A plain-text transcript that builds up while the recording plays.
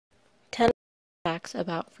Facts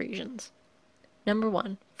about Friesians. Number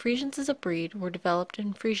 1. Friesians as a breed were developed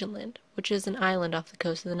in Friesland, which is an island off the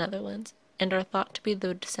coast of the Netherlands, and are thought to be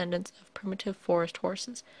the descendants of primitive forest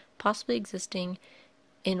horses, possibly existing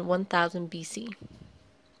in 1000 BC.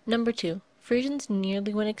 Number 2. Friesians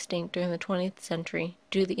nearly went extinct during the 20th century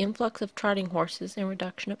due to the influx of trotting horses and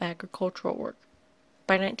reduction of agricultural work.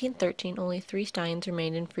 By 1913, only 3 stallions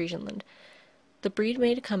remained in Friesland. The breed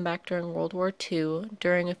made a comeback during World War II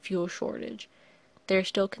during a fuel shortage. They are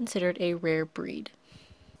still considered a rare breed.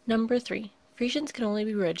 Number 3. Friesians can only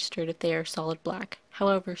be registered if they are solid black.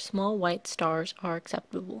 However, small white stars are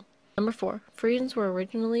acceptable. Number 4. Friesians were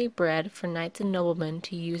originally bred for knights and noblemen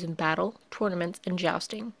to use in battle, tournaments, and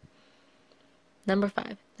jousting. Number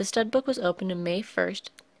 5. The stud book was opened on May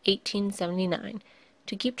 1st, 1879,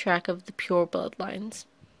 to keep track of the pure bloodlines.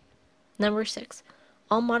 Number 6.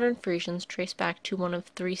 All modern Friesians trace back to one of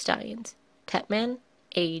 3 stallions, Tetman,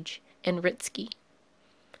 Age, and Ritsky.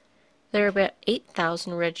 There are about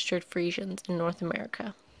 8,000 registered Friesians in North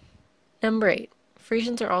America. Number 8.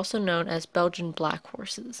 Friesians are also known as Belgian black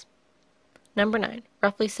horses. Number 9.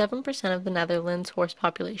 Roughly 7% of the Netherlands horse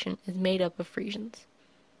population is made up of Friesians.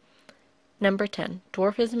 Number 10.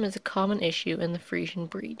 Dwarfism is a common issue in the Friesian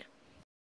breed.